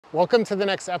Welcome to the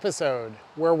next episode,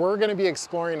 where we're going to be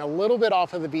exploring a little bit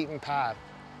off of the beaten path.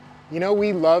 You know,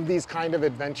 we love these kind of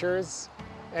adventures,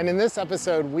 and in this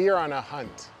episode, we are on a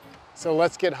hunt. So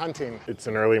let's get hunting. It's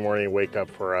an early morning wake up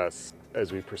for us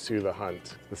as we pursue the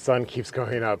hunt. The sun keeps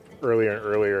going up earlier and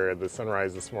earlier. The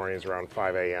sunrise this morning is around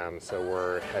 5 a.m., so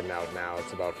we're heading out now.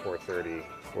 It's about 4:30.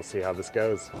 We'll see how this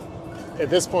goes. At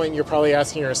this point, you're probably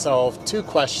asking yourself two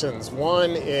questions.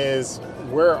 One is,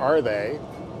 where are they?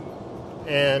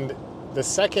 And the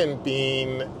second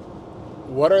being,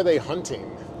 what are they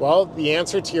hunting? Well, the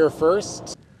answer to your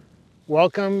first,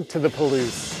 welcome to the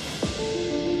Palouse.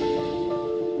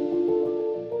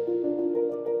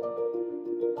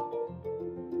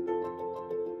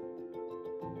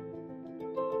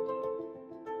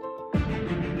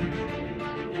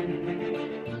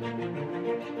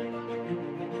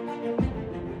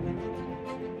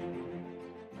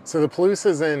 So the Palouse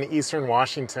is in eastern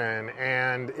Washington,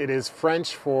 and it is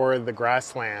French for the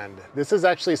grassland. This is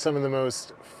actually some of the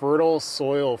most fertile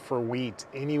soil for wheat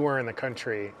anywhere in the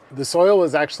country. The soil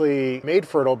is actually made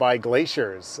fertile by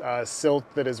glaciers. Silt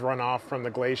that has run off from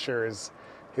the glaciers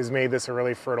has made this a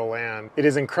really fertile land. It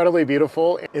is incredibly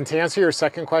beautiful. And to answer your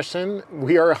second question,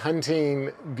 we are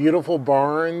hunting beautiful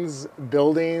barns,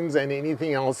 buildings, and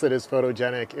anything else that is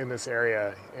photogenic in this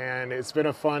area. And it's been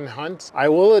a fun hunt. I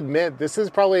will admit, this is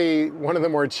probably one of the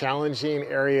more challenging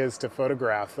areas to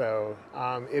photograph though.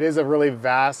 It is a really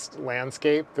vast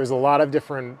landscape. There's a lot of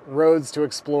different roads to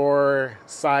explore,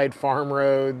 side farm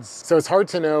roads. So it's hard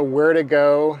to know where to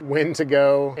go, when to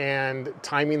go, and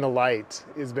timing the light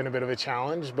has been a bit of a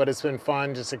challenge. But it's been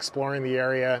fun just exploring the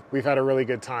area. We've had a really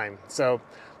good time. So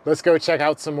let's go check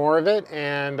out some more of it,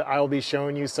 and I'll be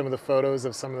showing you some of the photos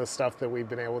of some of the stuff that we've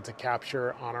been able to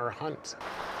capture on our hunt.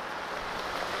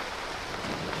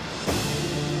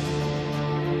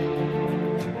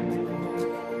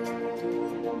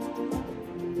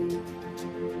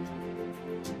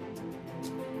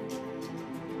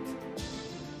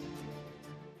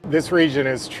 This region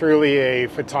is truly a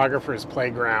photographer's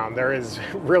playground. There is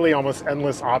really almost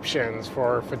endless options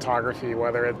for photography,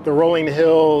 whether it's the rolling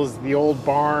hills, the old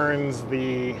barns,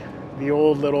 the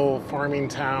old little farming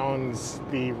towns,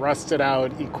 the rusted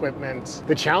out equipment.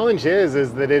 The challenge is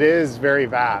that it is very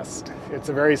vast. It's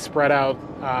a very spread out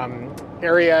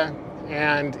area.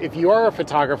 And if you are a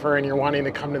photographer and you're wanting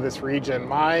to come to this region,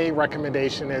 my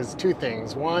recommendation is two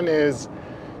things. One is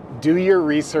do your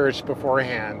research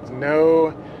beforehand.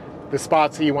 Know the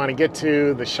spots that you want to get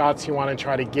to, the shots you want to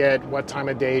try to get, what time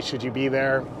of day should you be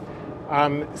there.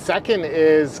 Second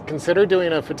is consider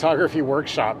doing a photography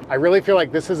workshop. I really feel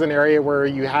like this is an area where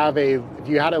if you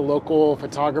had a local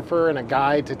photographer and a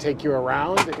guide to take you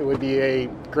around, it would be a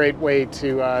great way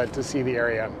to see the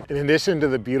area. In addition to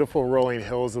the beautiful rolling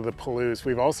hills of the Palouse,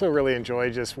 we've also really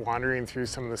enjoyed just wandering through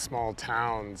some of the small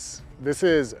towns. This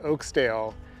is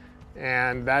Oakesdale,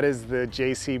 and that is the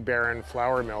J.C. Barron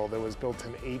flour mill that was built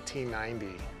in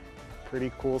 1890.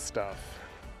 Pretty cool stuff.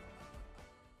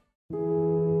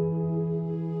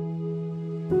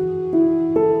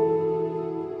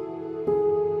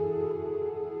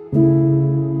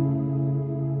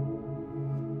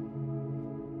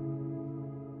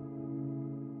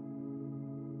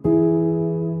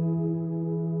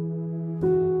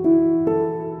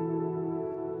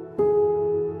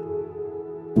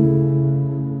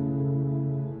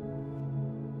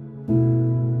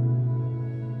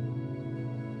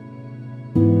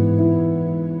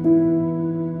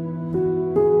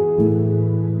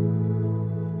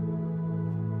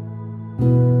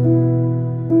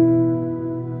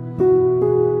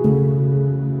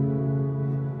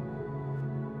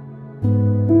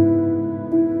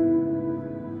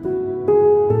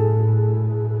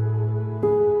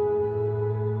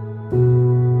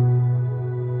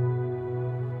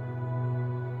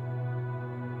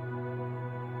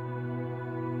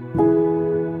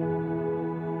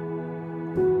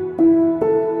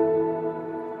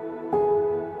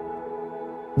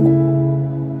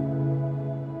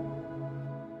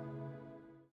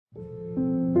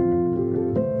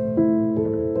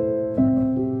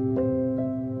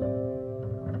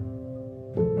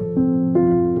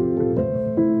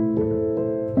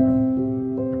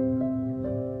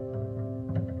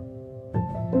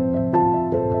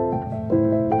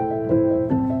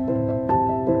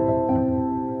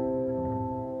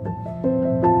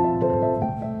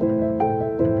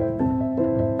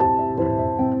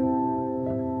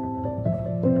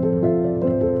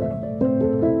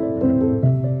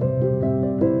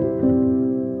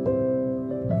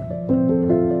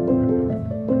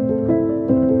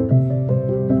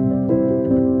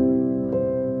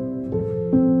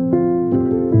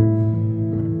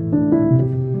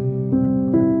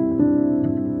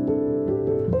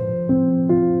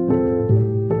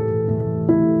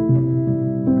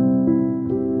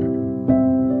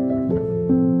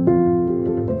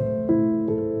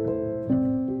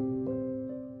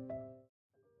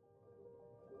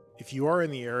 If you are in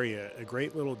the area, a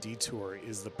great little detour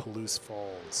is the Palouse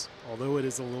Falls. Although it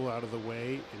is a little out of the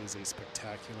way, it is a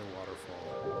spectacular waterfall.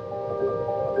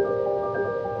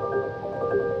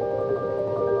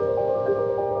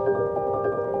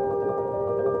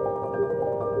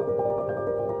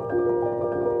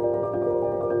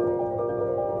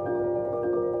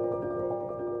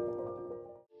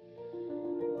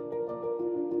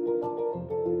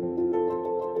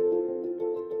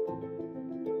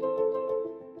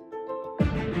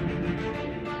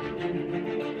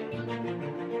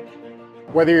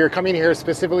 Whether you're coming here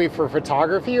specifically for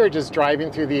photography or just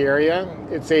driving through the area,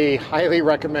 it's a highly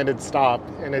recommended stop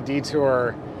and a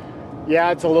detour.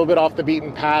 Yeah, it's a little bit off the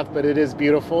beaten path, but it is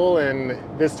beautiful. And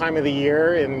this time of the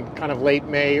year, in kind of late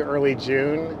May, early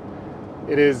June,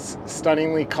 it is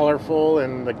stunningly colorful,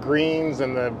 and the greens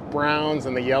and the browns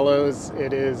and the yellows.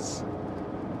 It is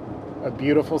a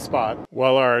beautiful spot.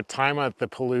 Well, our time at the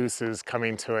Palouse is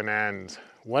coming to an end.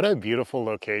 What a beautiful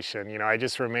location. You know, I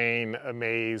just remain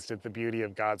amazed at the beauty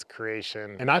of God's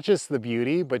creation. And not just the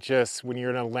beauty, but just when you're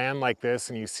in a land like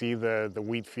this and you see the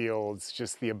wheat fields,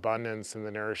 just the abundance and the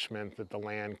nourishment that the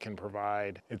land can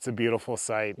provide. It's a beautiful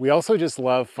sight. We also just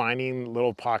love finding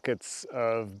little pockets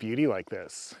of beauty like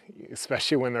this,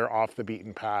 especially when they're off the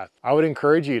beaten path. I would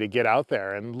encourage you to get out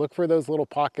there and look for those little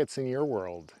pockets in your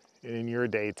world, in your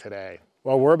day today.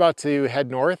 Well, we're about to head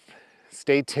north.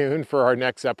 Stay tuned for our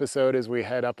next episode as we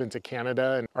head up into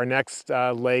Canada. And our next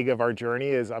leg of our journey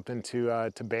is up into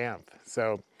to Banff.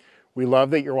 So we love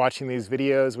that you're watching these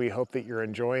videos. We hope that you're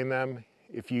enjoying them.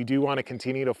 If you do want to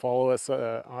continue to follow us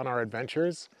on our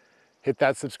adventures, hit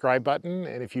that subscribe button.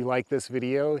 And if you like this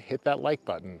video, hit that like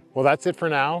button. Well, that's it for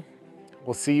now.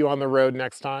 We'll see you on the road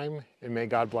next time, and may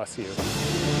God bless you.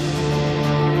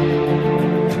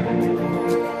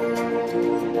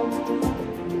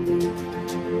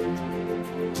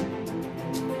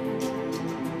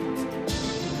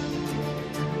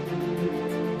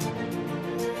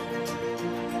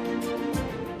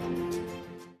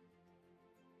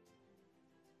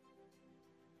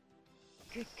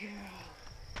 Good girl.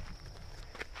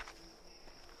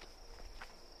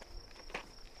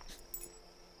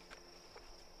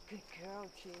 Good girl,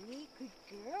 Jimmy. Good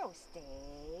girl. Stay.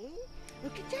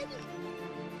 Look at Daddy.